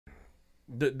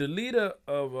The leader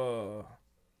of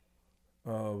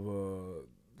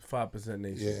 5%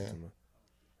 Nation.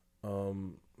 Yeah.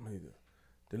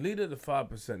 The leader of the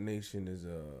 5% Nation is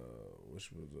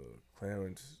which was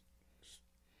Clarence.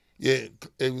 Yeah,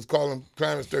 it was called him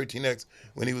Clarence 13X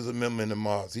when he was a member in the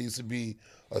Mars. He used to be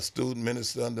a student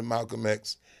minister under Malcolm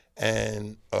X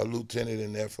and a lieutenant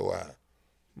in the FOI.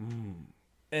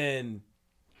 And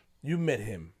you met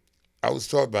him. I was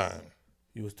taught by him.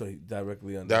 You was taught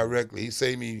directly under Directly. He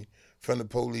saved me from the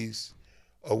police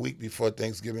a week before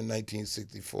Thanksgiving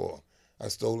 1964. I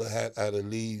stole a hat out of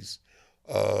Lee's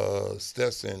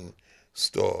Stetson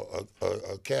store,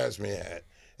 a cashmere hat.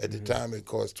 At the time, it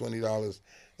cost $20,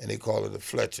 and they call it a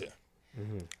Fletcher.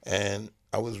 And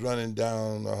I was running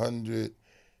down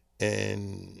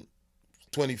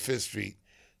 125th Street,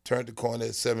 turned the corner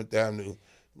at 7th Avenue,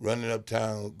 running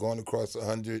uptown, going across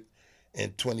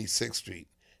 126th Street.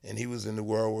 And he was in the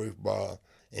Worldworth bar,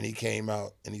 and he came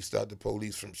out, and he stopped the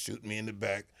police from shooting me in the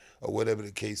back or whatever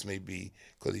the case may be,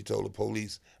 because he told the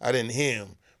police. I didn't hear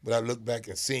him, but I looked back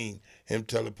and seen him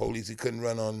tell the police he couldn't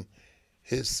run on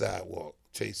his sidewalk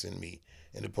chasing me.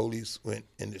 And the police went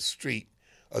in the street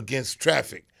against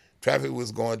traffic. Traffic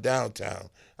was going downtown.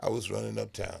 I was running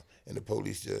uptown. And the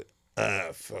police just,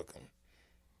 fuck him.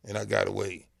 And I got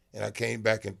away. And I came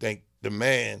back and thanked the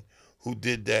man who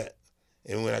did that.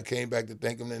 And when I came back to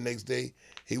thank him the next day,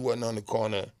 he wasn't on the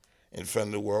corner in front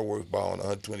of the Worldworth bar on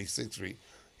 126th Street.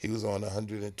 He was on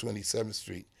 127th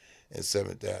Street and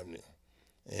 7th Avenue.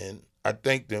 And I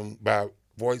thanked him by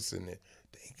voicing it.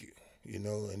 Thank you. You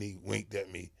know, and he winked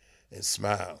at me and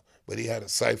smiled. But he had a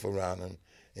cipher around him,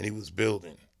 and he was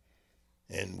building.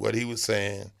 And what he was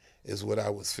saying is what I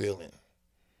was feeling.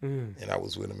 And I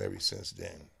was with him ever since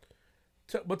then.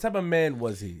 What type of man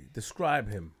was he? Describe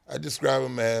him. I describe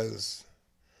him as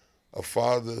a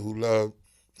father who loved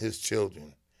his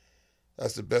children.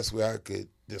 That's the best way I could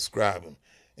describe him.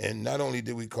 And not only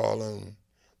did we call him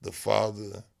the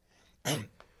father,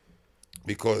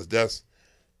 because that's,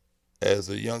 as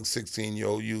a young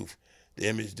 16-year-old youth, the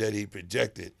image that he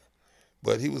projected,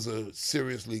 but he was a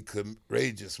seriously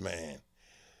courageous man.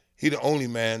 He the only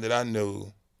man that I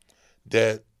knew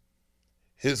that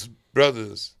his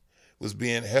brothers was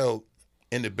being held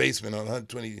in the basement on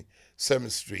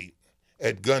 127th Street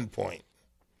at gunpoint.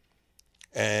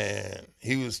 And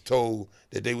he was told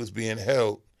that they was being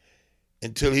held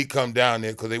until he come down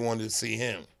there because they wanted to see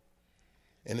him.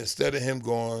 And instead of him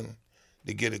going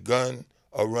to get a gun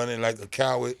or running like a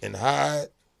coward and hide,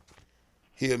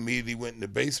 he immediately went in the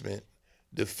basement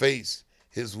to face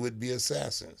his would-be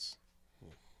assassins.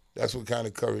 That's what kind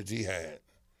of courage he had.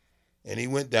 And he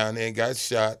went down there and got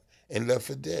shot and left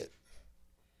for dead.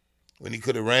 When he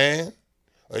could have ran,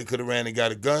 or he could have ran and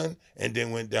got a gun and then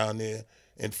went down there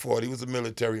and fought. He was a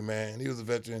military man. He was a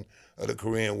veteran of the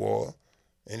Korean War,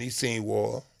 and he seen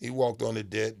war. He walked on the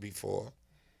dead before.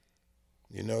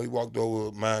 You know, he walked over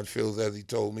minefields, as he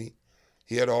told me.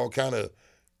 He had all kind of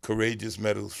courageous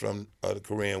medals from the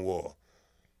Korean War.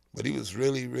 But he was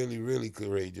really, really, really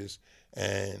courageous,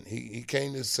 and he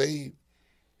came to save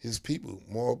his people,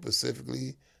 more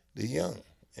specifically the young.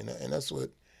 And that's what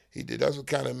he did. That's what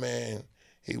kind of man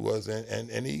he was.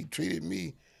 And he treated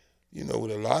me, you know,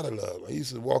 with a lot of love. He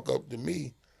used to walk up to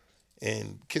me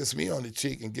and kiss me on the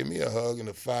cheek and give me a hug and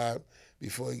a five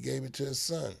before he gave it to his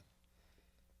son.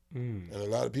 And a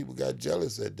lot of people got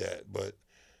jealous at that, but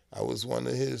I was one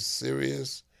of his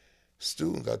serious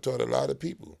students. I taught a lot of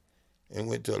people and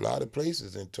went to a lot of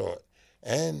places and taught.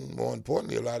 And more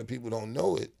importantly, a lot of people don't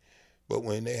know it, but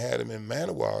when they had him in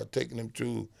Manawa, taking him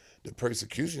through the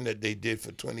persecution that they did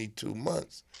for 22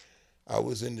 months, I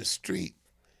was in the street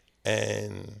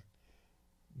and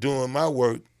doing my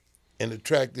work and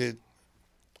attracted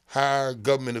higher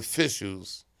government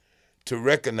officials to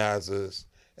recognize us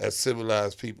as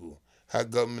civilized people. High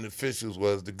government officials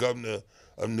was the governor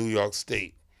of New York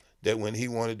State, that when he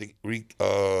wanted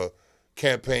to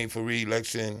campaign for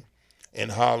re-election in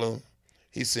Harlem,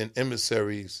 he sent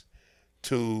emissaries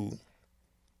to,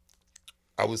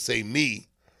 I would say me,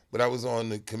 but I was on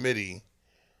the committee,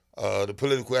 the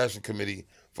Political Action Committee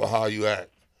for How You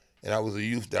Act, and I was a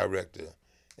youth director,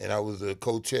 and I was a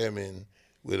co-chairman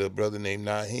with a brother named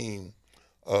Naheem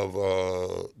of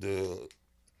the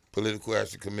Political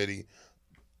Action Committee,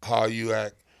 How You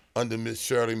Act, under Miss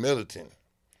Shirley Middleton.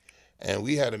 And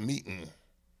we had a meeting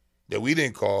that we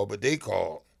didn't call, but they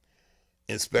called.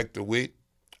 Inspector Witt,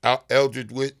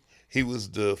 Eldred Witt, he was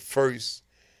the first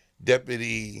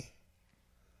deputy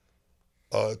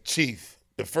chief,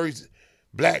 the first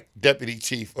black deputy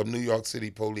chief of New York City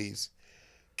Police.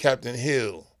 Captain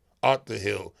Hill, Arthur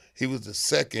Hill, he was the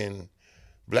second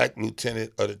black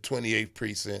lieutenant of the 28th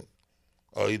precinct,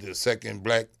 or either the second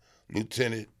black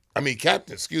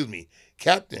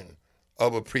captain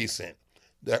of a precinct.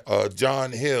 That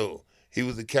John Hill, he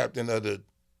was the captain of the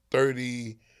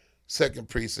 32nd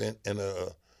precinct, and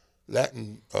a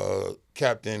Latin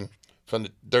captain from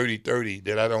the 3030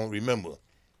 that I don't remember.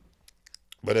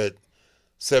 But at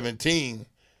 17,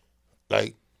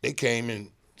 like, they came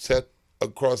and sat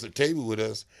across the table with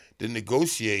us to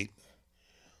negotiate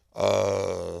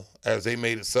as they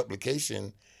made a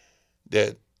supplication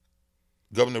that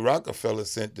Governor Rockefeller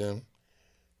sent them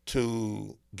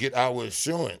to get our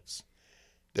assurance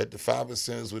that the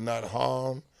 5%ers would not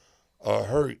harm or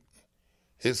hurt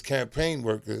his campaign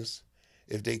workers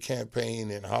if they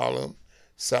campaign in Harlem,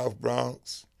 South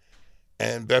Bronx,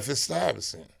 and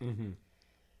Bedford-Stuyvesant. Mm-hmm.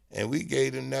 And we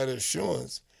gave them that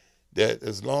assurance that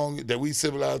as long that we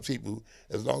civilized people,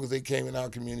 as long as they came in our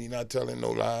community not telling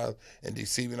no lies and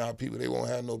deceiving our people, they won't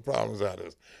have no problems out of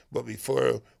us. But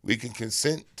before we can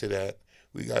consent to that,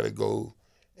 we got to go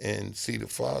and see the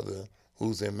father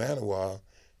who's in Manawa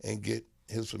and get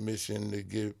his permission to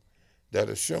give that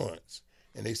assurance.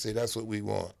 And they say, that's what we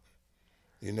want,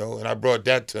 you know? And I brought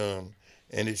that to him,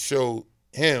 and it showed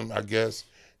him, I guess,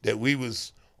 that we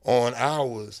was on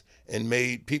ours and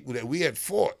made people that we had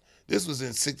fought. This was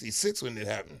in 66 when it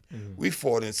happened. Mm-hmm. We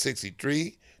fought in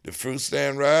 63, the fruit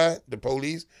stand ride, the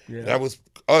police. Yeah. That was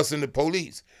us and the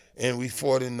police. And we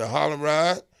fought in the Harlem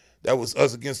ride. That was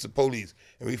us against the police.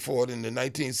 And we fought in the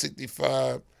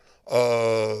 1965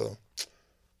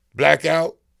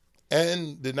 blackout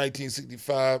and the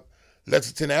 1965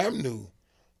 Lexington Avenue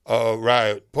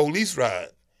riot, police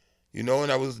riot, you know,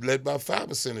 and I was led by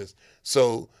 5%ers.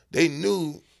 So they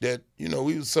knew that, you know,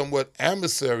 we was somewhat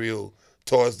adversarial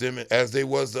towards them as they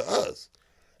was to us.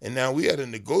 And now we had a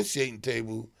negotiating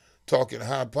table talking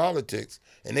high politics,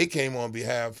 and they came on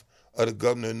behalf of the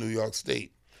governor of New York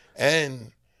State.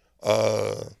 And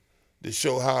to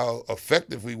show how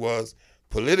effective we was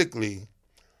politically,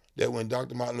 that when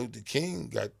Dr. Martin Luther King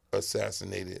got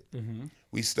assassinated, mm-hmm.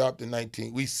 we stopped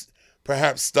we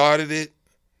perhaps started it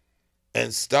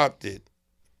and stopped it,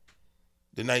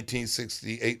 the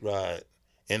 1968 riot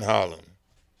in Harlem.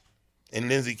 And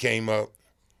Lindsay came up,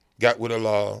 got with the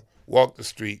law, walked the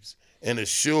streets, and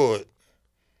assured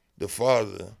the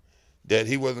father that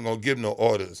he wasn't going to give no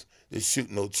orders to shoot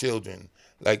no children,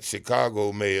 like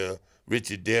Chicago Mayor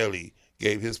Richard Daley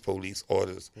gave his police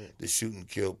orders to shoot and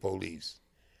kill police.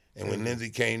 And when Lindsay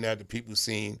came out, the people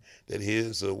seen that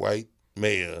here's a white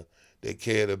mayor that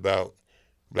cared about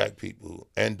black people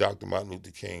and Dr. Martin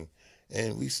Luther King,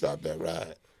 and we stopped that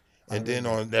riot. And then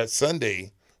on that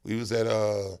Sunday, we was at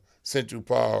Central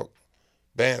Park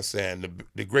Bandstand,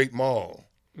 the Great Mall.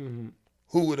 Mm-hmm.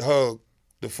 Who would hug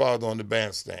the father on the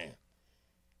bandstand?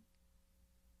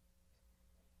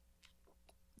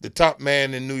 The top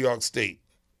man in New York State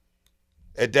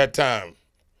at that time,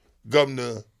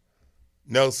 Governor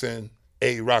Nelson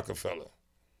A. Rockefeller.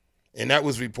 And that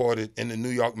was reported in the New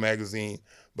York Magazine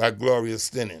by Gloria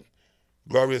Steinem.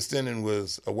 Gloria Steinem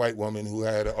was a white woman who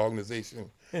had an organization.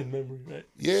 In memory, right?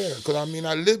 Yeah, because I mean,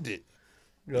 I lived it.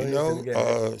 You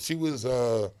know, she was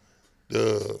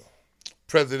the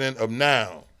president of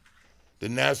NOW, the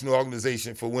National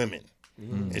Organization for Women.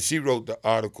 Mm-hmm. And she wrote the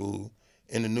article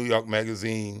in the New York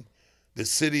Magazine, The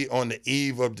City on the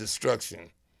Eve of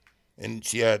Destruction. And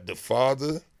she had the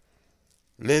father,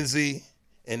 Lindsay,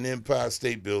 and the Empire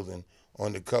State Building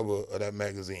on the cover of that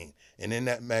magazine. And in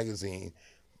that magazine,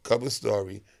 cover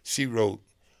story, she wrote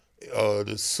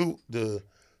the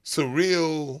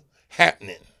surreal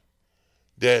happening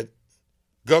that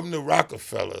Governor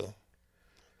Rockefeller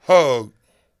hugged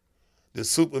the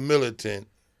super militant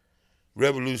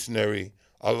revolutionary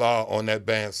Allah on that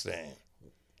bandstand.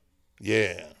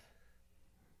 Yeah.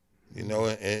 You know,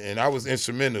 and I was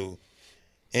instrumental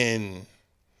in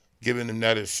giving them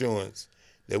that assurance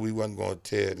that we wasn't going to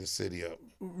tear the city up.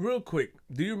 Real quick,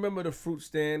 do you remember the fruit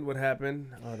stand, what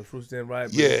happened? The fruit stand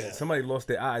riot? Yeah. Somebody lost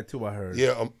their eye, too, I heard.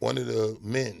 Yeah, one of the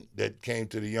men that came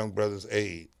to the young brother's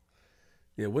aid.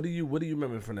 Yeah, what do you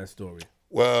remember from that story?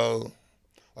 Well,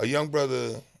 a young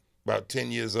brother, about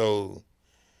 10 years old,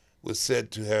 was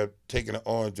said to have taken an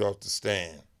orange off the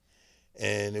stand.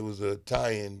 And it was an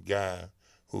Italian guy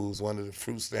who was one of the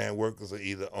fruit stand workers or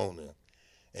either owner.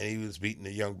 And he was beating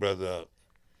the young brother up.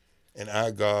 And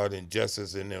our guard and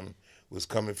Justice and them was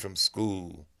coming from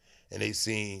school, and they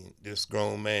seen this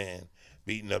grown man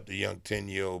beating up the young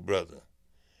 10-year-old brother.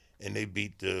 And they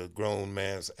beat the grown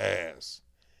man's ass.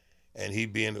 And he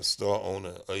being a store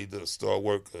owner or either a store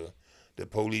worker, the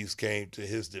police came to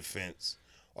his defense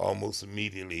almost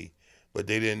immediately, but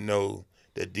they didn't know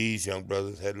that these young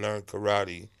brothers had learned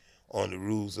karate on the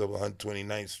rules of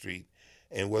 129th Street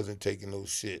and wasn't taking no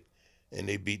shit, and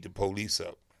they beat the police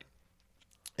up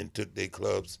and took their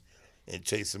clubs and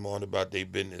chased them on about their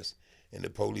business, and the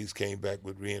police came back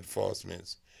with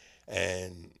reinforcements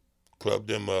and clubbed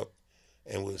them up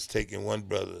and was taking one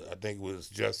brother, I think it was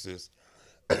Justice,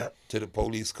 to the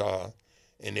police car,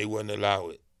 and they wouldn't allow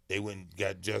it. They went and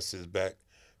got Justice back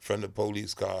from the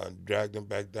police car and dragged him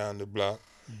back down the block.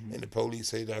 Mm-hmm. And the police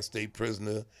said I stayed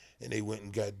prisoner, and they went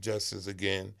and got Justice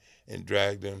again and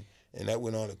dragged him. And that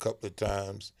went on a couple of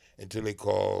times until they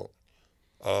called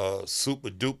super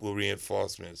duper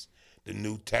reinforcements, the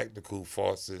new tactical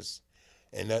forces.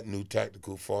 And that new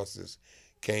tactical forces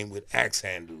came with axe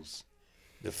handles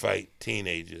to fight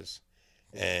teenagers.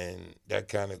 And that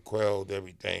kind of quelled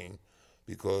everything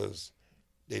because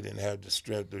they didn't have the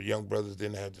strength, the young brothers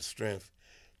didn't have the strength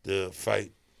to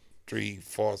fight three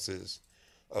forces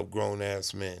of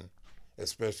grown-ass men,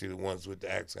 especially the ones with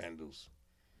the axe handles.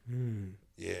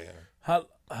 Yeah. How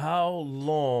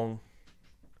long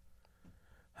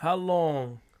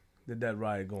did that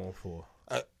riot go on for?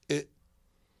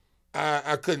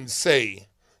 I couldn't say,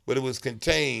 but it was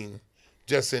contained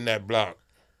just in that block,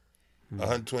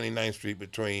 129th Street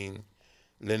between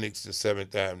Lenox and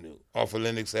 7th Avenue, off of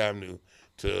Lenox Avenue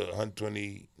to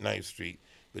 129th Street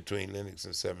between Lenox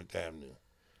and 7th Avenue.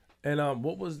 And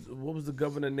what was the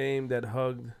governor name that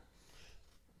hugged?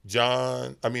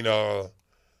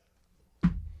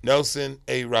 Nelson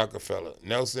A. Rockefeller.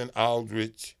 Nelson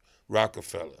Aldrich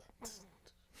Rockefeller.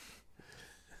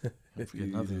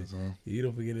 You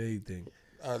don't forget anything.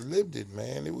 I lived it,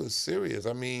 man. It was serious.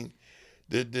 I mean,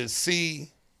 to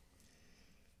see,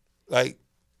 like,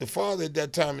 the father at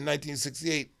that time in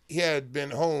 1968, he had been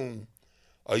home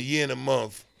a year and a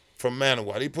month from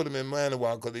Manawa. They put him in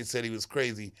Manawa because they said he was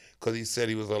crazy because he said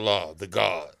he was Allah, the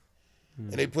God.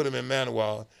 And they put him in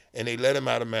Manawa, and they let him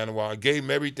out of Manawa, gave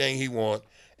him everything he wanted,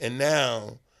 and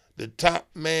now the top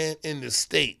man in the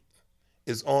state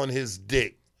is on his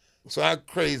dick. So how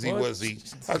crazy was he?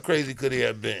 How crazy could he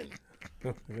have been?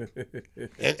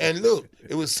 And look,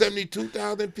 it was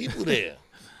 72,000 people there.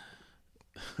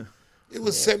 It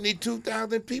was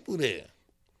 72,000 people there.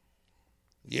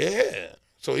 Yeah.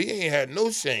 So he ain't had no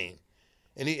shame.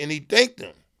 And he thanked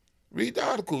them. Read the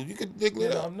article. You can dig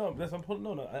it up. No, I'm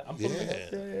pulling it up.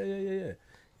 Yeah.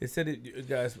 It said you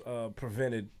guys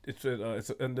prevented.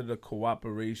 It's under the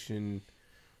cooperation.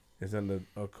 It's under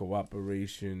a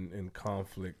cooperation and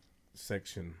conflict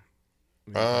section.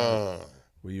 Where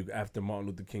you after Martin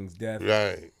Luther King's death.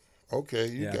 Right. Okay,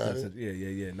 you got it.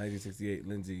 Yeah. 1968.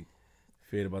 Lindsay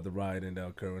feared about the riot that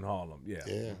occurred in Harlem. Yeah.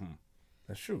 Mm-hmm.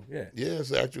 That's true. Yeah. Yeah,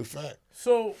 it's an actual fact.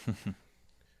 So,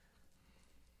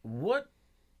 what?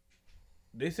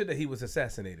 They said that he was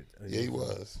assassinated. Yeah, he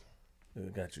was.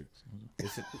 Got you.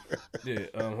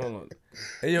 Hold on.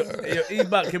 Hey, yo,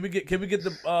 E-Bot, can we get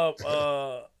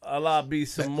the Allah be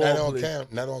some more?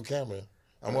 Not on camera.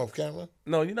 I'm off camera.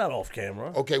 No, you're not off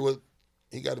camera. Okay, well,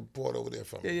 he got to pour it over there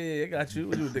for me. Yeah, I got you.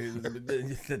 What do you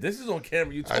think? This is on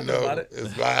camera. You talking about it?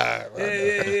 It's live.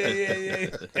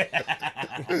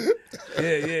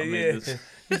 Yeah.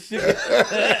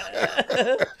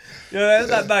 Yo, that's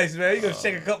not nice, man. You gonna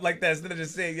shake a cup like that instead of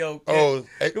just saying, "Yo, come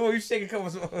on, you shake a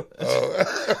cup."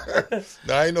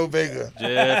 No, I ain't no beggar.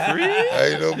 Jeffrey, I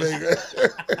ain't no beggar.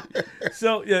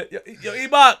 So, yo,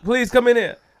 E-Bot, please come in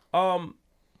here.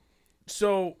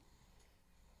 So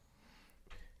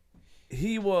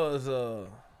he was. Can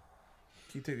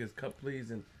you take his cup,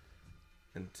 please, and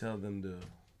tell them to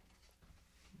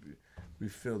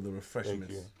refill the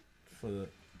refreshments for the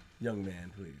young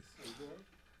man, please.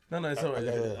 No, it's all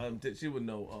right. She would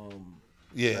know.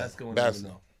 That's going to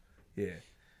know. Yeah.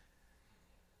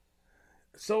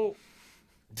 So,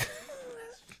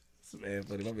 man,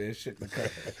 buddy, my man shook the cup.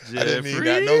 I didn't mean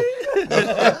that. No.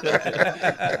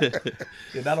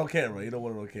 Yeah, not on camera. You don't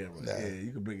want it on camera. Nah. Yeah,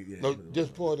 you can bring it. Yeah, no,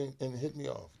 just pour it and hit me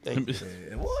off. Thank you.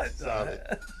 Yeah, what?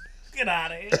 Get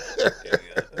out of here.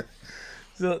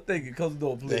 So, thank you. Close the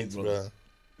door, please, thanks, bro.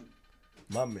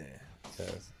 My man.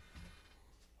 Yes.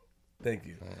 Thank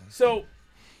you. So,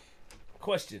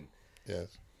 question.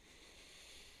 Yes.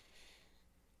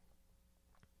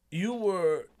 You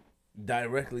were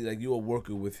directly, like, you were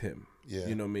working with him. Yeah.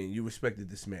 You know what I mean? You respected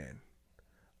this man.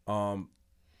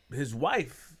 His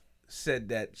wife said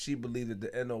that she believed that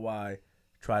the NOI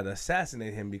tried to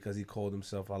assassinate him because he called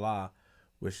himself Allah,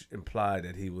 which implied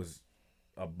that he was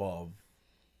above,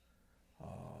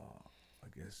 I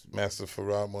guess, Master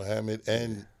Farad Muhammad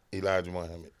and Elijah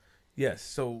Muhammad. Yes.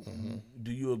 So,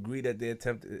 do you agree that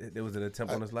there was an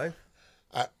attempt on his life?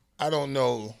 I don't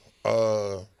know.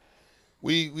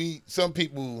 some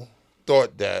people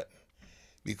thought that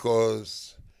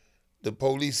because the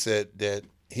police said that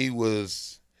he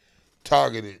was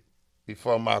targeted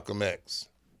before Malcolm X.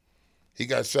 He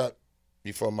got shot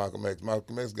before Malcolm X.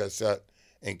 Malcolm X got shot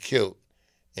and killed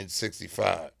in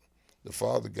 65. The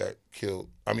father got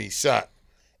shot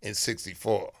in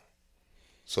 64.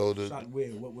 So shot where?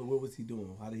 What was he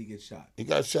doing? How did he get shot? He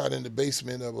got shot in the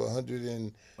basement of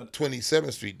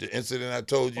 127th Street. The incident I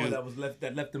told you. Oh,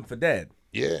 that left him for dead.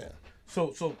 Yeah.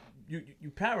 So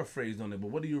you paraphrased on it,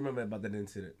 but what do you remember about that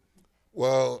incident?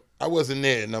 Well, I wasn't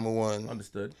there, number one.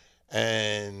 Understood.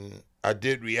 And I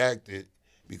did react it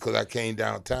because I came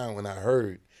downtown when I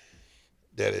heard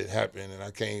that it happened, and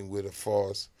I came with a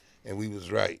force, and we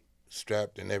was right,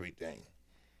 strapped and everything.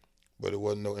 But there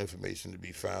wasn't no information to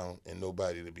be found and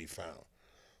nobody to be found.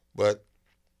 But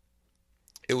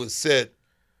it was said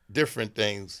different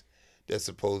things that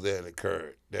supposed had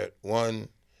occurred. That one,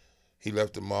 he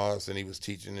left the mosque and he was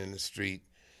teaching in the street,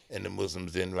 and the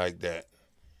Muslims didn't like that.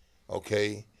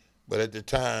 Okay? But at the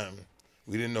time,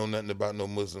 we didn't know nothing about no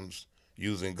Muslims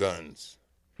using guns.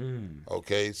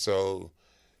 Okay? So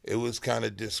it was kind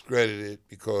of discredited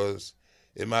because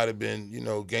it might have been,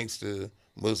 gangster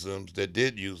Muslims that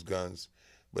did use guns,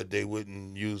 but they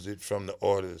wouldn't use it from the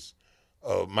orders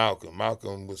of Malcolm.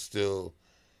 Malcolm was still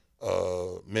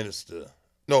minister.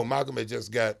 No, Malcolm had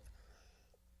just got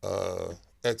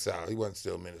exiled. He wasn't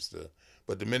still minister.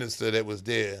 But the minister that was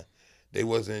there, they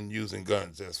wasn't using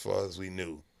guns as far as we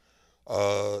knew.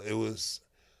 It was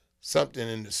something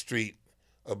in the street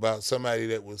about somebody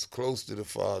that was close to the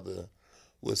father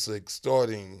was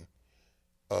extorting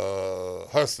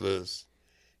hustlers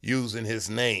using his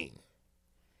name.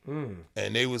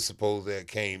 And they were supposed to have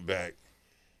came back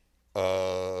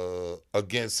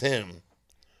against him,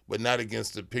 but not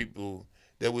against the people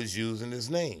that was using his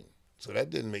name. So that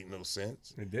didn't make no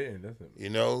sense. It didn't, does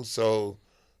it? So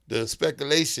the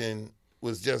speculation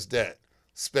was just that,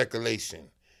 speculation.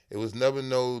 It was never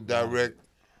no direct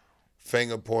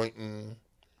finger pointing,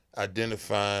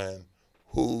 identifying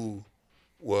who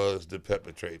was the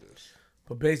perpetrators.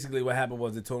 But basically what happened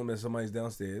was they told him that somebody's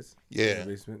downstairs. Yeah. In the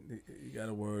basement. He got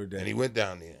a word that... And he went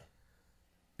down there.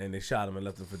 And they shot him and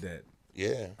left him for dead.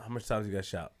 Yeah. How much times he got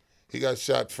shot? He got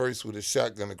shot first with a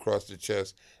shotgun across the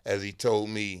chest. As he told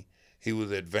me, he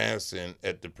was advancing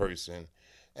at the person,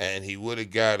 and he would have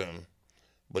got him,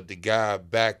 but the guy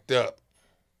backed up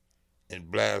and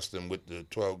blasted him with the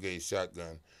 12-gauge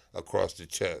shotgun across the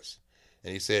chest.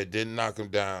 And he said it didn't knock him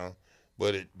down,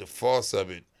 but the force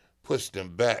of it pushed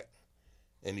him back,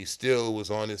 and he still was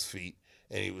on his feet,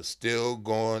 and he was still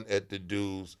going at the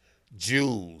dude's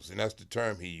Jews, and that's the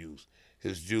term he used,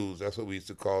 his Jews. That's what we used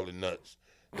to call the nuts,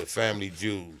 the family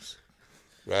Jews,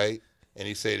 right? And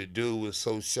he said the dude was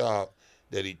so sharp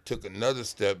that he took another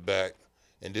step back,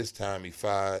 and this time he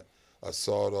fired a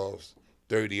sawed-off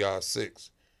 30-06,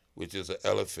 which is an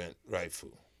elephant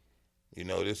rifle.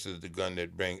 This is the gun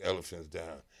that bring elephants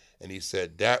down. And he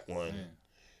said that one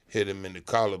hit him in the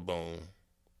collarbone,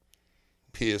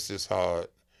 pierced his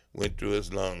heart, went through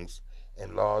his lungs,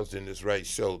 and lodged in his right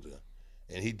shoulder.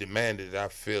 And he demanded I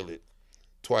feel it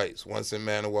twice, once in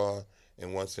Manawa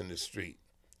and once in the street.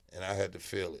 And I had to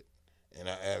feel it. And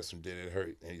I asked him, did it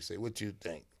hurt? And he said, what you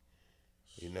think?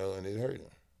 And it hurt him.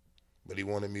 But he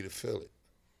wanted me to feel it,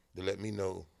 to let me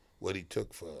know what he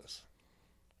took for us,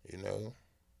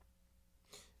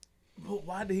 But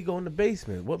why did he go in the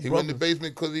basement? He went in the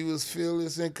basement because he was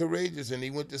fearless and courageous, and he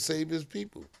went to save his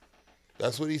people.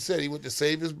 That's what he said. He went to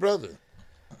save his brother.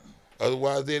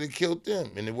 Otherwise, they'd have killed them,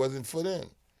 and it wasn't for them.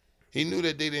 He knew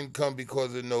that they didn't come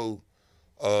because of no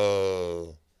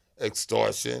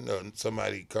extortion or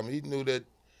somebody coming. He knew that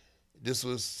this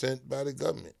was sent by the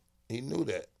government. He knew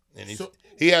that. And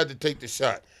he had to take the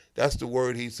shot. That's the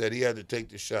word he said. He had to take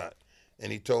the shot.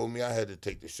 And he told me I had to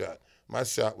take the shot. My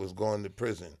shot was going to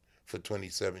prison for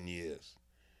 27 years.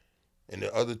 And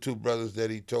the other two brothers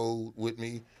that he told with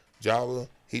me, Java,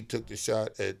 he took the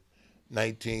shot at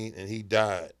 19 and he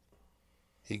died.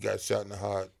 He got shot in the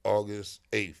heart August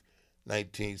 8th,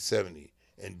 1970.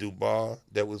 And Dubar,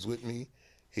 that was with me,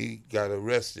 he got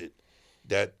arrested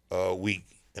that week.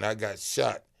 And I got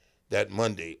shot that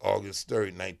Monday, August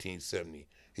 3rd, 1970.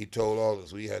 He told all of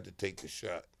us we had to take the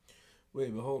shot.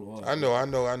 Wait, but hold on. I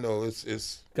know.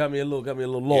 It's got me a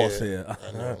little lost here.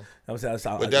 I know.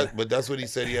 But that's what he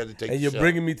said. He had to take. And the you're shot.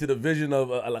 Bringing me to the vision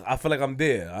of I feel like I'm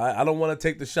there. I don't want to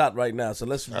take the shot right now. So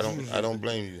let's. I don't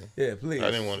blame you. Yeah, please.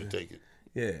 I didn't want to take it.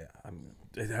 Yeah,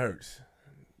 it hurts.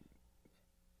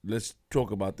 Let's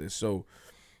talk about this. So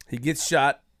he gets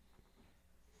shot.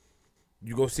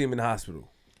 You go see him in the hospital.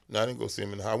 No, I didn't go see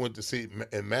him. I went to see him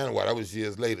in Manawa. That was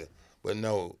years later. But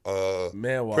no,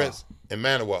 Manwa. Prince in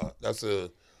Manawa. That's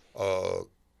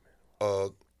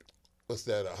what's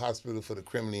that? A hospital for the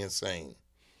criminally insane.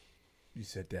 You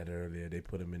said that earlier. They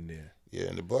put him in there. Yeah,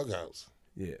 in the bug house.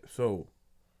 Yeah. So,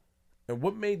 and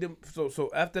what made them? So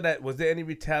after that, was there any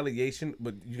retaliation?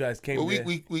 But you guys came Well, there.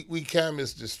 we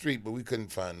canvassed the street, but we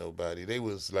couldn't find nobody. They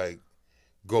was like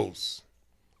ghosts.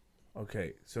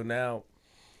 Okay. So now,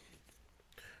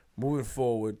 moving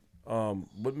forward,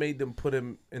 what made them put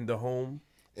him in the home?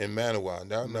 In Manawa,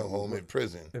 no home, in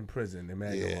prison. In prison, in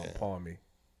Manawa, Yeah. pardon me.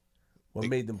 What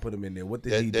made them put him in there? What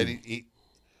did he do?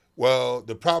 Well,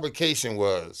 the provocation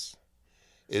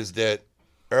is that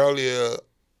earlier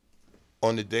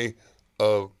on the day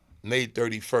of May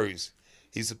 31st,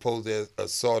 he supposed to have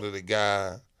assaulted a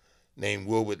guy named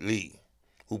Wilbert Lee,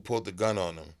 who pulled the gun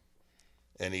on him,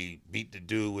 and he beat the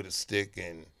dude with a stick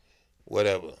and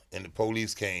whatever. And the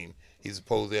police came. He's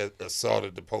supposed to have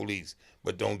assaulted the police,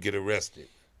 but don't get arrested.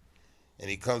 And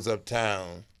he comes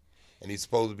uptown, and he's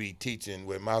supposed to be teaching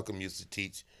where Malcolm used to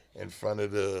teach in front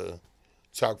of the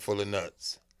chock full of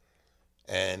nuts.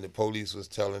 And the police was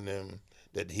telling him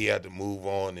that he had to move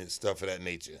on and stuff of that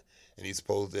nature. And he's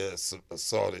supposed to have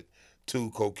assaulted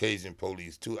 2 Caucasian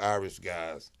police, 2 Irish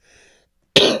guys.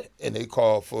 And they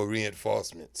called for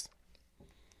reinforcements.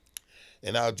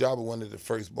 And our job was one of the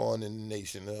firstborn in the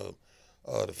nation of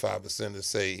the 5% to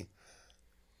say,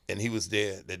 and he was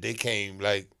there, that they came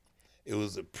like it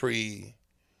was a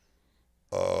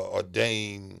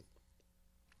ordained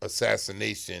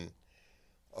assassination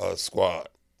squad,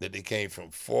 that they came from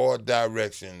 4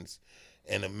 directions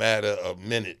in a matter of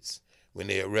minutes when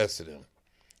they arrested him.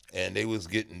 And they was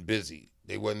getting busy.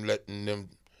 They wasn't letting them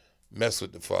mess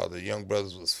with the father. The young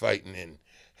brothers was fighting and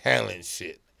handling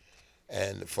shit.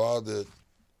 And the father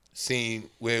seen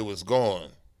where it was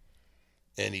going,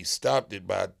 and he stopped it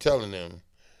by telling them,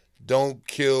 "Don't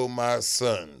kill my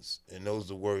sons." And those are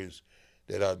the words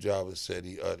that our driver said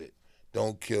he uttered.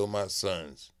 "Don't kill my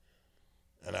sons,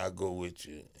 and I'll go with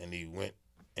you." And he went,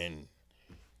 and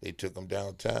they took him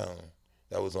downtown.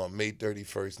 That was on May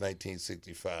 31st,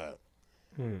 1965.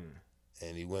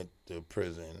 And he went to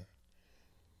prison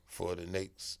for the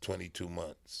next 22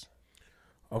 months.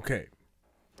 Okay.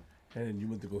 And you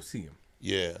went to go see him.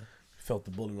 Yeah. Felt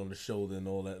the bullet on the shoulder and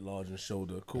all that, large on the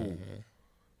shoulder. Cool. Mm-hmm.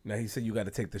 Now he said you got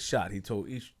to take the shot. He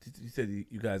said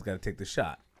you guys got to take the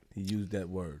shot. He used that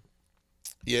word.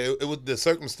 Yeah, it was, the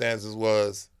circumstances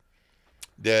was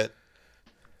that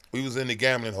we was in the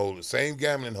gambling hole, the same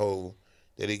gambling hole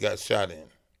that he got shot in.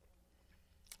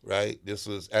 Right? This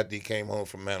was after he came home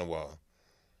from Manawa.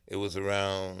 It was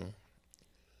around,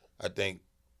 I think,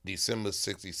 December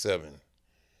 67.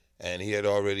 And he had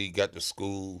already got to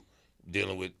school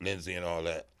dealing with Lindsay and all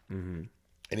that. Mm-hmm.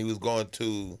 And he was going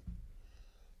to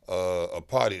a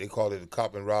party. They called it a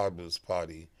Cop and Robbers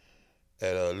party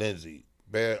at Lindsay.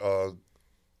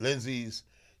 Lindsay's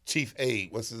chief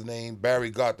aide, what's his name?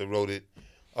 Barry Gotter wrote it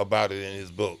about it in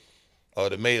his book,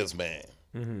 The Mayor's Man,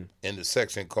 in the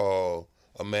section called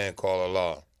A Man Called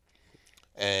Allah.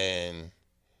 And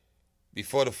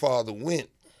before the father went,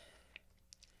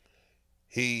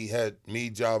 he had me,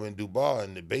 Job, and Dubar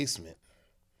in the basement.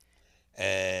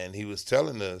 And he was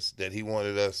telling us that he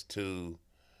wanted us to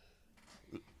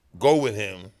go with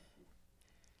him,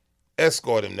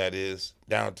 escort him, that is,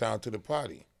 downtown to the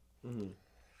party. Mm-hmm.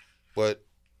 But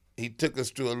he took us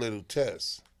through a little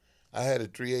test. I had a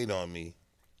 3.8 on me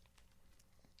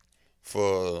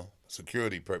for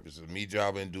security purposes, me,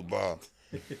 Job, and Dubar.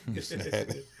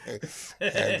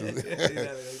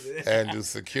 and do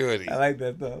security. I like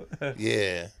that though.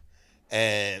 Yeah.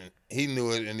 And he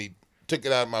knew it, and he took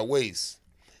it out of my waist.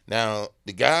 Now,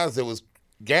 the guys that was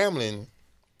gambling,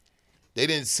 they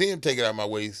didn't see him take it out of my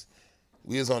waist.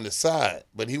 We was on the side,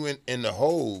 but he went in the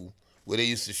hole where they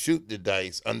used to shoot the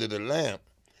dice under the lamp,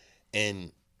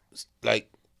 and like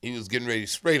he was getting ready to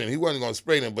spray them. He wasn't going to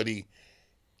spray them, but he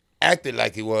acted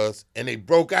like he was, and they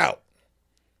broke out.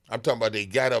 I'm talking about they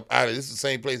got up out of this is the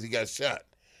same place he got shot.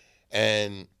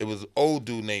 And it was an old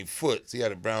dude named Foots. He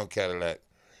had a brown Cadillac.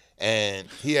 And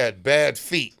he had bad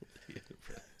feet.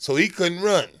 So he couldn't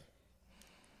run.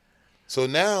 So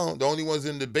now the only ones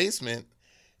in the basement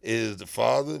is the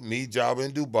father, me, Jabba,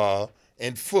 and Dubar,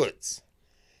 and Foots.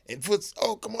 And Foots,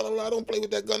 "Oh, come on, Allah, don't play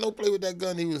with that gun, don't play with that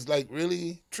gun." He was like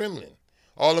really trembling.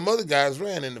 All them other guys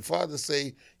ran, and the father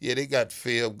say, "Yeah, they got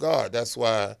fear of God. That's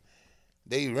why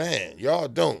they ran. Y'all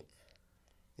don't."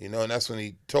 You know, and that's when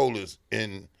he told us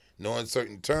in no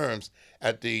uncertain terms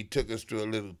after he took us through a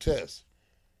little test.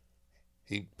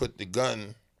 He put the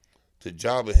gun to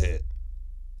Jabba head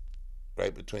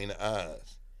right between the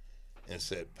eyes and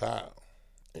said, "Pow."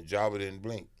 And Jabba didn't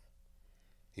blink.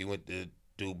 He went to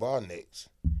Dubai next.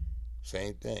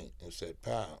 Same thing. And said,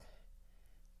 pow.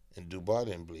 And Dubai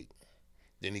didn't blink.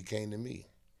 Then he came to me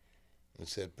and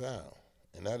said, pow.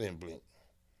 And I didn't blink.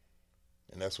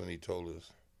 And that's when he told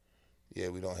us, yeah,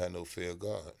 we don't have no fear of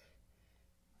God.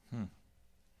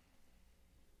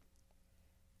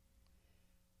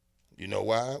 You know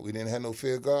why we didn't have no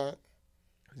fear of God?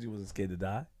 Because you wasn't scared to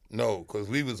die? No, because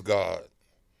we was God.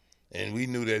 And we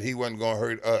knew that he wasn't going to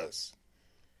hurt us.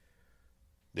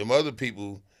 Them other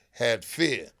people had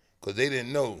fear because they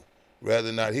didn't know whether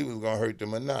or not he was going to hurt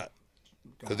them or not.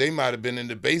 Because they might have been in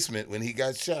the basement when he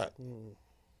got shot.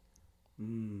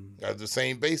 That was the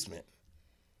same basement.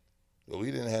 But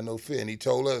we didn't have no fear. And he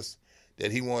told us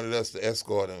that he wanted us to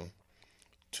escort him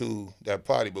to that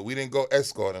party. But we didn't go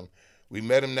escort him. We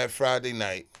met him that Friday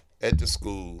night at the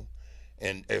school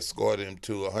and escorted him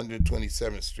to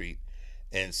 127th Street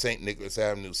and St. Nicholas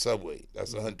Avenue subway.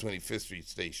 That's 125th Street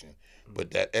station.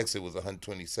 But that exit was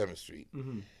 127th Street.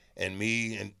 And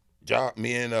me and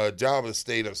Java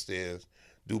stayed upstairs.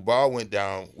 Dubai went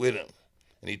down with him.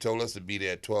 And he told us to be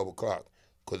there at 12 o'clock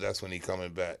because that's when he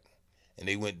coming back. And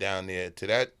they went down there to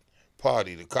that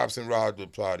party, the Cops and Roger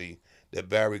party that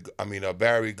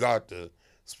Barry Garter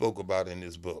spoke about in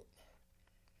his book.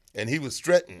 And he was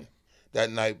threatened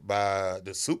that night by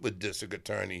the super district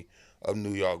attorney of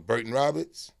New York, Burton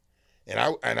Roberts. And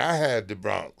I had the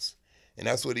Bronx. And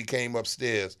that's what he came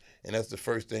upstairs, and that's the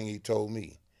first thing he told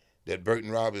me, that Burton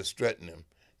Roberts threatened him,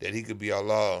 that he could be a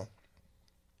law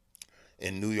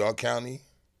in New York County,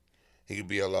 he could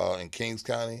be a law in Kings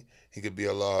County, he could be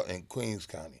a law in Queens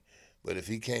County. But if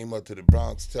he came up to the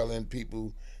Bronx telling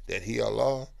people that he a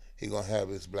law, he gonna have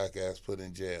his black ass put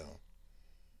in jail.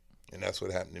 And that's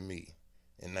what happened to me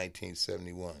in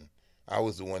 1971. I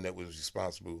was the one that was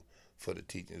responsible for the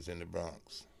teachings in the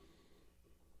Bronx.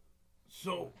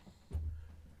 So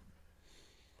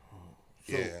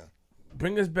yeah.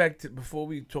 Bring us back to, before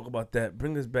we talk about that,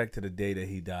 bring us back to the day that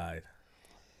he died.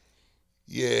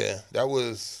 Yeah, that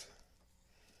was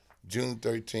June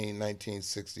 13,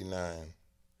 1969.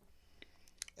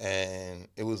 And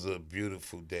it was a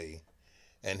beautiful day.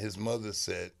 And his mother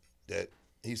said that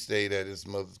he stayed at his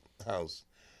mother's house.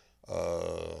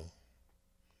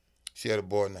 She had a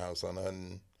boarding house on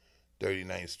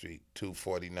 139th Street,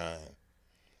 249.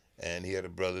 And he had a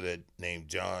brother that named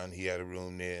John. He had a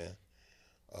room there.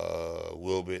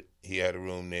 Wilbert, he had a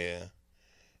room there.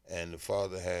 And the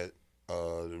father had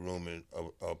the room in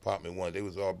apartment 1. They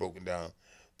was all broken down,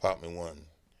 apartment 1.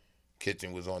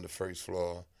 Kitchen was on the first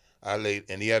floor.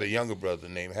 And he had a younger brother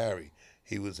named Harry.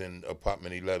 He was in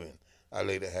apartment 11. I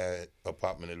later had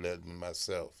apartment 11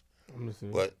 myself.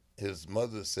 But his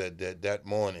mother said that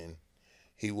morning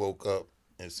he woke up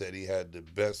and said he had the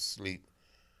best sleep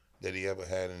that he ever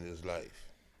had in his life.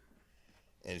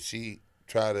 And she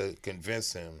tried to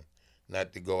convince him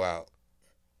not to go out.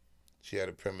 She had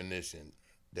a premonition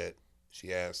that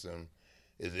she asked him,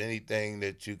 is there anything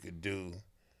that you could do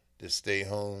to stay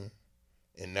home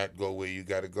and not go where you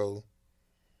got to go?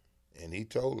 And he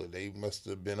told her, they must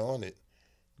have been on it,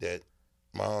 that,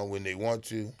 Mom, when they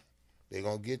want you, they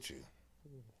going to get you.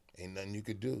 Ain't nothing you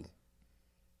could do.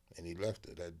 And he left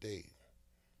her that day.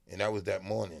 And that was that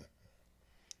morning.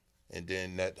 And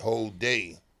then that whole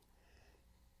day,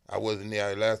 I wasn't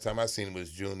there. Last time I seen him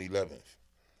was June 11th.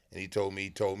 And he told me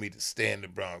to stay in the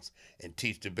Bronx and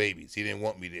teach the babies. He didn't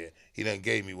want me there. He done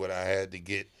gave me what I had to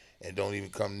get and don't even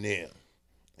come near.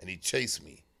 And he chased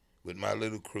me with my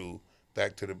little crew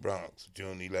back to the Bronx,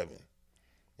 June 11th.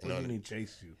 What do you mean he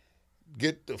chased you?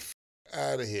 Get the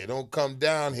out of here. Don't come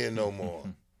down here no more.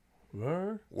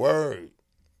 Word? Word.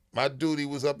 My duty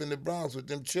was up in the Bronx with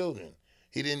them children.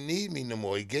 He didn't need me no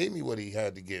more. He gave me what he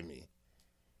had to give me.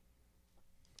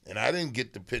 And I didn't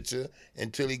get the picture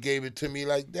until he gave it to me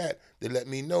like that to let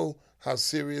me know how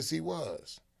serious he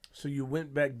was. So you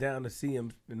went back down to see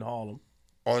him in Harlem?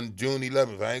 On June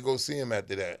 11th. I ain't go see him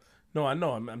after that. No, I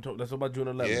know. I'm talking. That's about June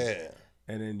 11th. Yeah.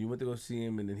 And then you went to go see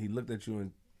him, and then he looked at you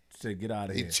and said, "Get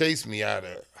out of here." He chased me out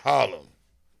of Harlem.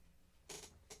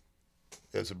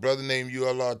 There's a brother named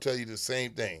ULR tell you the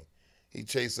same thing. He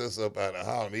chased us up out of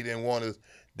Harlem. He didn't want us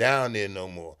down there no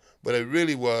more. But it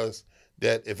really was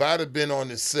that if I'd have been on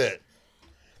the set,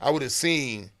 I would have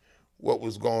seen what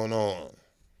was going on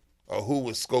or who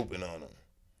was scoping on him.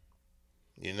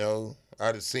 You know,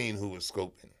 I'd have seen who was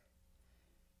scoping.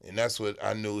 And that's what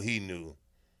I knew he knew.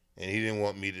 And he didn't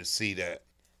want me to see that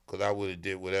because I would have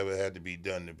did whatever had to be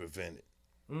done to prevent it.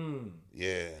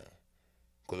 Yeah.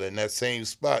 Because in that same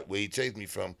spot where he chased me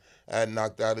from, I had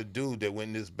knocked out a dude that went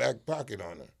in his back pocket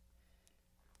on him.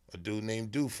 A dude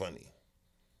named Do Funny.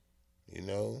 You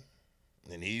know?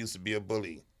 And he used to be a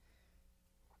bully.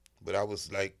 but I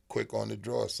was like quick on the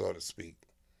draw, so to speak.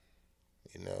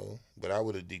 You know, but I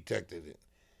would have detected it.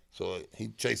 So he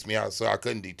chased me out so I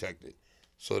couldn't detect it.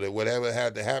 So that whatever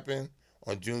had to happen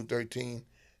on June 13th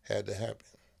had to happen.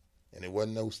 And there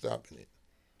wasn't no stopping it.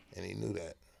 And he knew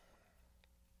that.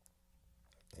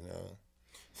 You know.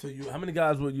 So how many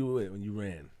guys were you with when you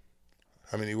ran?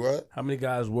 How many what? How many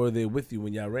guys were there with you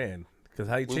when y'all ran? Because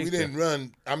how you chased we didn't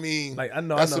run. I mean, like, I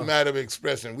know, that's a matter of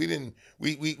expression. We didn't.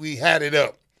 We had it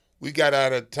up. We got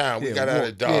out of town. We got out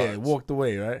of Dodge. Yeah, walked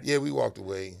away, right? Yeah, we walked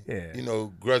away. Yeah. You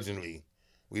know, grudgingly.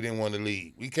 We didn't want to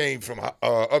leave. We came from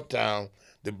uptown,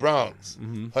 the Bronx,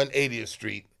 180th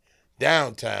Street,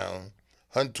 downtown,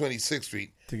 126th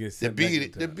Street, to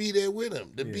be there with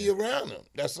them, to be around them.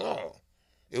 That's all.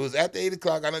 It was after 8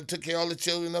 o'clock. I done took care of all the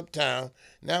children uptown.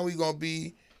 Now we gonna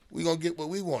get what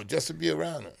we want, just to be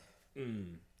around them.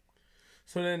 Mm.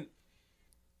 So then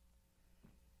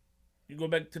you go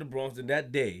back to the Bronx, and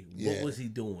that day, what was he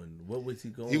doing? What was he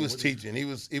going? He was teaching. He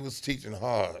was teaching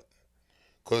hard,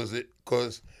 cause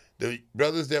the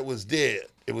brothers that was there,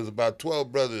 it was about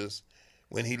 12 brothers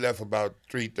when he left about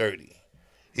 3:30.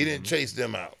 He didn't chase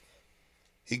them out.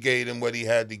 He gave them what he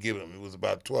had to give them. It was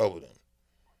about 12 of them.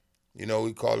 You know,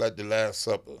 we call that the Last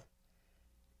Supper.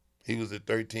 He was the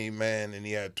 13th man, and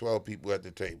he had 12 people at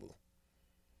the table.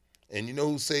 And you know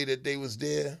who say that they was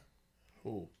there?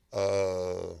 Who?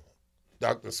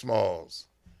 Dr. Smalls.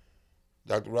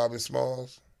 Dr. Robert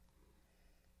Smalls?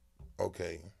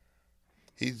 Okay.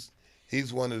 He's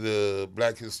one of the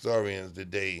black historians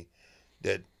today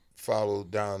that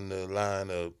followed down the line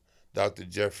of Dr.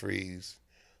 Jeffries,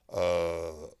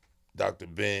 Dr.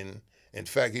 Ben. In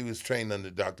fact, he was trained under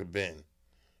Dr. Ben.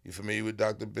 You familiar with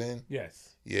Dr. Ben?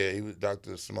 Yes. Yeah,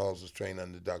 Dr. Smalls was trained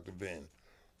under Dr. Ben.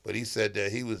 But he said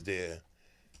that he was there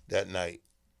that night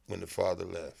when the father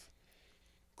left,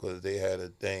 because they had a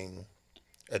thing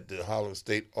at the Harlem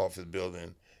State Office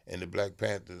building, and the Black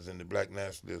Panthers and the Black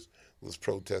Nationalists was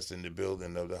protesting the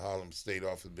building of the Harlem State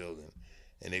Office building,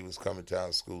 and they was coming to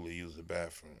our school to use the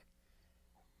bathroom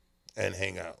and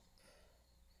hang out.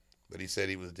 But he said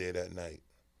he was there that night.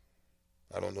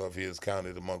 I don't know if he was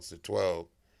counted amongst the 12,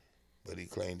 but he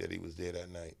claimed that he was there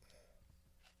that night.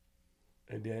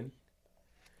 And then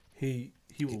he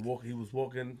was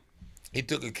walking. He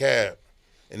took a cab,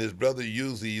 and his brother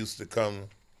usually used to come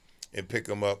and pick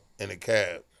him up in a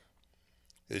cab.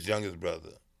 His youngest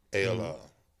brother, ALR.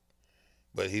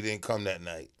 But he didn't come that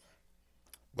night.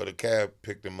 But a cab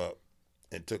picked him up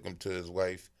and took him to his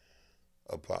wife's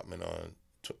apartment on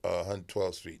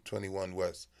 112th Street, 21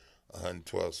 West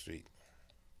 112th Street.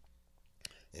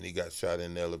 And he got shot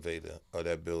in the elevator of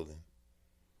that building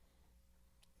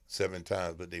 7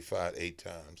 times, but they fired 8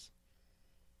 times.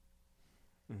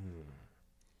 Mm-hmm.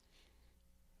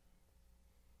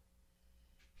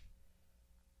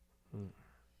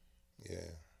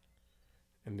 Yeah.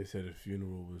 And they said the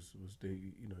funeral was they,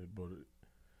 you know, they brought it.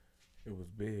 It was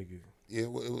big. Yeah,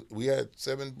 we had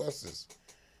 7 buses.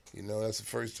 You know, that's the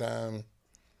first time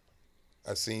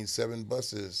I seen 7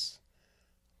 buses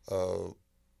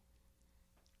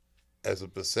as a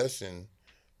procession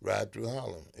ride through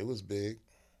Harlem. It was big.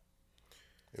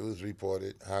 It was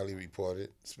reported, highly reported,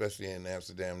 especially in the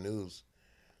Amsterdam News.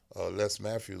 Les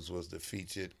Matthews was the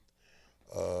featured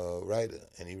writer,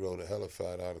 and he wrote a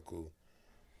hellified article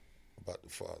about the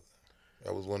father.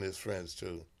 That was one of his friends,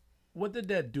 too. What did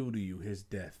that do to you, his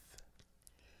death?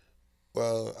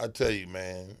 Well, I tell you,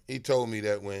 man, he told me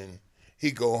that when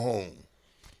he go home.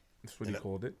 That's what he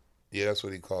called it? Yeah, that's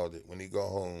what he called it. When he go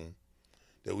home,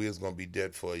 that we was going to be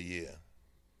dead for a year.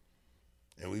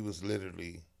 And we was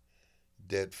literally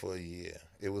dead for a year.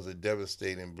 It was a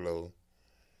devastating blow.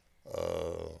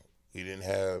 We didn't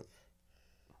have...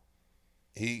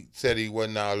 He said he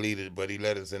wasn't our leader, but he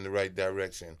led us in the right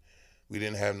direction. We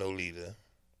didn't have no leader.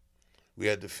 We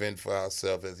had to fend for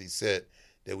ourselves, as he said,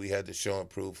 that we had to show and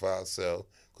prove for ourselves,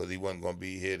 because he wasn't going to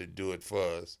be here to do it for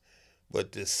us.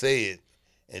 But to say it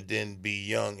and then be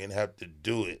young and have to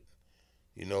do it,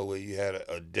 you know, where you had an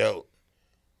adult,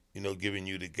 you know, giving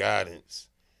you the guidance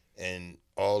and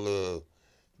all the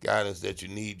guidance that you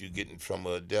need, you're getting from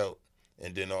an adult,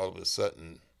 and then all of a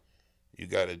sudden you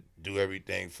got to do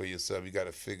everything for yourself. You got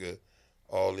to figure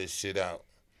all this shit out,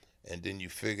 and then you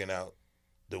figuring out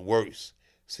the worst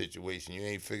situation. You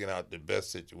ain't figuring out the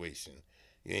best situation.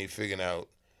 You ain't figuring out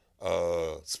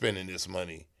spending this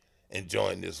money,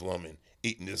 enjoying this woman,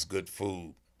 eating this good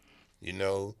food. You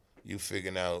know, you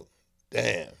figuring out,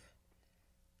 damn,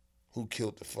 who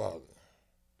killed the father?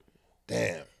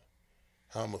 Damn,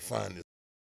 how I'm going to find this?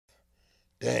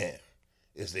 Damn,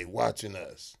 is they watching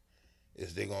us?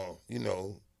 Is they going to, you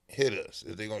know, hit us?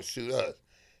 Is they going to shoot us?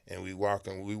 and we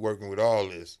working with all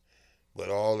this. But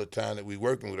all the time that we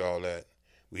working with all that,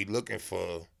 we looking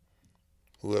for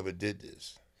whoever did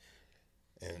this.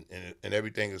 And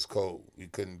everything is cold. We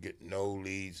couldn't get no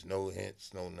leads, no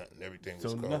hints, no nothing. Everything was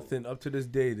cold. So nothing up to this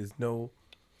day. There's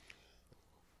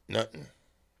nothing.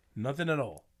 Nothing at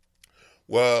all.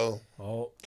 Well,